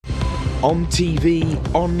on TV,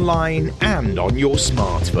 online and on your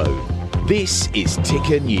smartphone. This is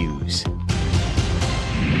Ticker News.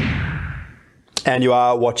 And you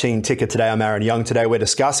are watching Ticker Today. I'm Aaron Young. Today we're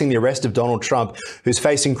discussing the arrest of Donald Trump, who's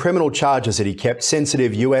facing criminal charges that he kept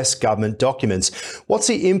sensitive US government documents. What's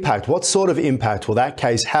the impact? What sort of impact will that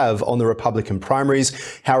case have on the Republican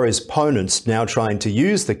primaries? How are his opponents now trying to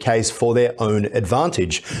use the case for their own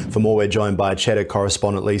advantage? For more, we're joined by Cheddar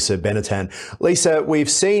correspondent Lisa Benetton. Lisa, we've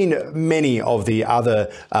seen many of the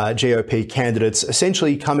other GOP candidates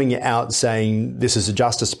essentially coming out saying this is the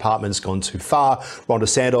Justice Department's gone too far. Ron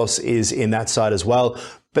DeSantis is in that side as well.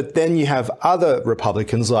 But then you have other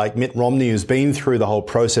Republicans like Mitt Romney, who's been through the whole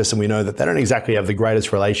process, and we know that they don't exactly have the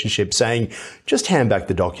greatest relationship, saying, just hand back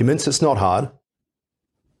the documents. It's not hard.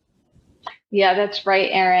 Yeah, that's right,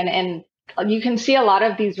 Aaron. And you can see a lot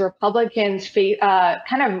of these Republicans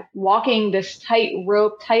kind of walking this tight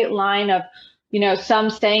line of, some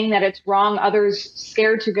saying that it's wrong, others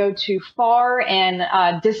scared to go too far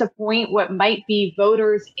and disappoint what might be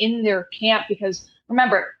voters in their camp. Because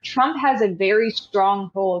remember, Trump has a very strong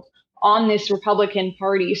hold on this Republican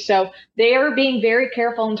Party. So they are being very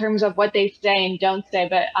careful in terms of what they say and don't say.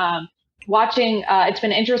 But it's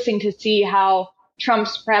been interesting to see how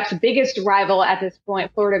Trump's perhaps biggest rival at this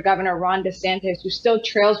point, Florida Governor Ron DeSantis, who still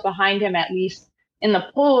trails behind him, at least in the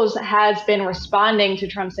polls, has been responding to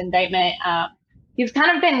Trump's indictment. He's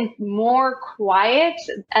kind of been more quiet,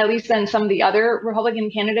 at least than some of the other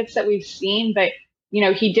Republican candidates that we've seen. But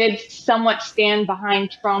he did somewhat stand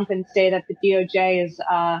behind Trump and say that the DOJ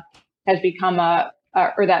has become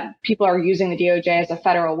or that people are using the DOJ as a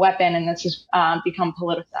federal weapon, and this has become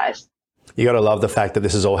politicized. You got to love the fact that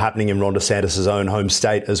this is all happening in Ron DeSantis' own home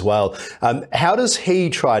state as well. How does he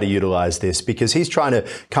try to utilize this? Because he's trying to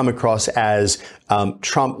come across as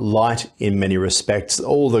Trump light in many respects,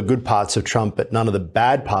 all the good parts of Trump, but none of the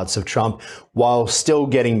bad parts of Trump, while still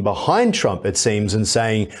getting behind Trump, it seems, and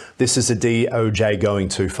saying this is a DOJ going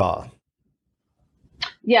too far.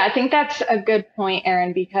 Yeah, I think that's a good point,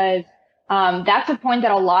 Aaron, because that's a point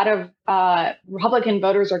that a lot of Republican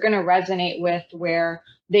voters are going to resonate with, where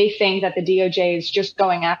they think that the DOJ is just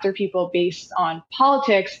going after people based on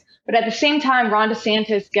politics. But at the same time, Ron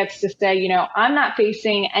DeSantis gets to say, I'm not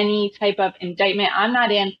facing any type of indictment. I'm not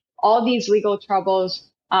in all these legal troubles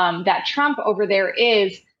that Trump over there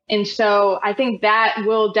is. And so I think that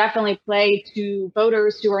will definitely play to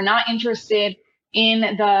voters who are not interested in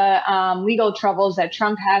the legal troubles that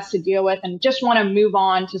Trump has to deal with and just want to move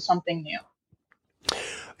on to something new.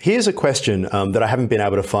 Here's a question that I haven't been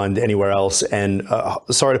able to find anywhere else, and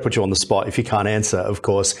sorry to put you on the spot if you can't answer, of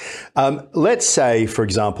course. Let's say, for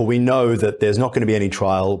example, we know that there's not going to be any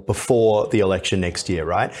trial before the election next year,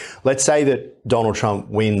 right? Let's say that Donald Trump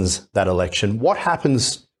wins that election. What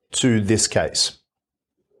happens to this case?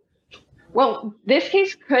 Well, this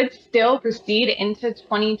case could still proceed into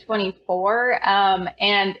 2024,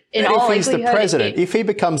 and in all likelihood, if he's the president, if he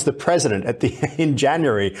becomes the president in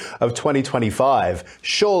January of 2025,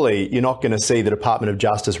 surely you're not going to see the Department of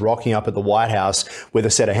Justice rocking up at the White House with a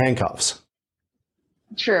set of handcuffs.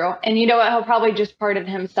 True, and you know what? He'll probably just pardon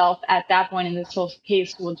himself at that point, and this whole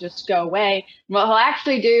case will just go away. What he'll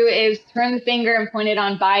actually do is turn the finger and point it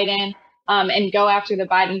on Biden, and go after the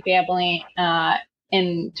Biden family.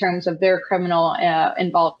 In terms of their criminal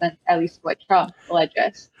involvement, at least what Trump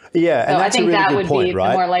alleges. Yeah, and so that's I think a really that good would point, be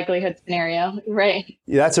right? The more likelihood scenario, right?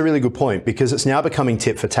 Yeah, that's a really good point, because it's now becoming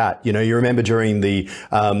tit for tat. You remember during the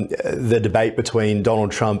debate between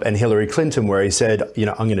Donald Trump and Hillary Clinton, where he said,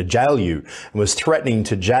 I'm going to jail you, and was threatening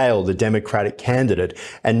to jail the Democratic candidate.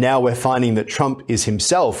 And now we're finding that Trump is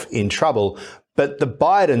himself in trouble. But the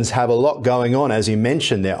Bidens have a lot going on, as you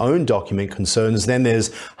mentioned, their own document concerns. Then there's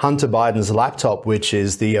Hunter Biden's laptop, which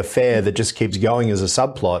is the affair that just keeps going as a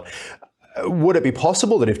subplot. Would it be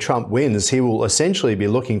possible that if Trump wins, he will essentially be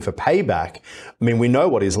looking for payback? I mean, we know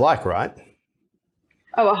what he's like, right?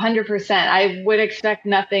 Oh, 100%. I would expect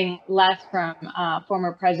nothing less from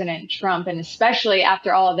former President Trump. And especially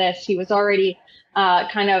after all of this, he was already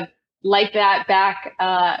kind of like that back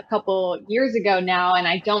a couple years ago now. And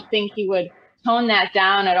I don't think he would tone that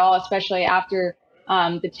down at all, especially after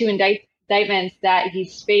the two indictments that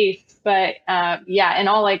he's faced. But yeah, in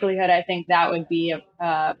all likelihood, I think that would be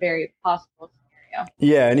a very possible scenario.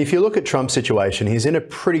 Yeah, and if you look at Trump's situation, he's in a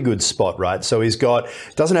pretty good spot, right? So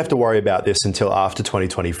doesn't have to worry about this until after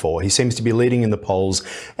 2024. He seems to be leading in the polls,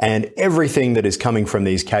 and everything that is coming from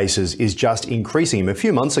these cases is just increasing him. A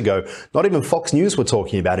few months ago, not even Fox News were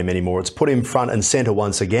talking about him anymore. It's put him front and center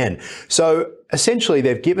once again. So essentially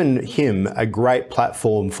they've given him a great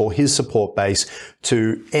platform for his support base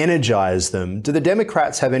to energize them. Do the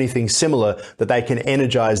Democrats have anything similar that they can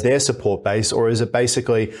energize their support base, or is it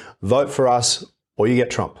basically vote for us or you get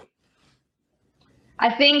Trump?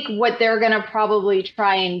 I think what they're going to probably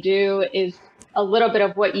try and do is a little bit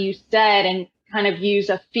of what you said and kind of use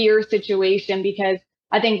a fear situation, because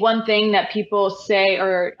I think one thing that people say,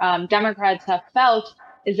 or Democrats have felt,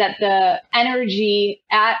 is that the energy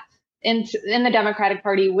in the Democratic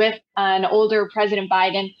Party with an older President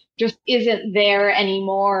Biden just isn't there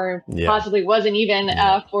anymore. Possibly wasn't even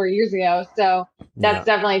 4 years ago. So that's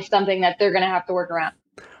definitely something that they're going to have to work around.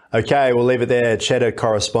 Okay, we'll leave it there. Cheddar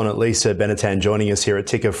correspondent Lisa Benettan joining us here at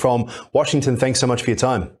Ticker from Washington. Thanks so much for your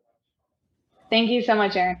time. Thank you so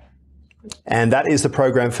much, Aaron. And that is the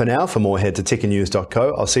program for now. For more, head to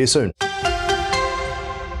tickernews.co. I'll see you soon.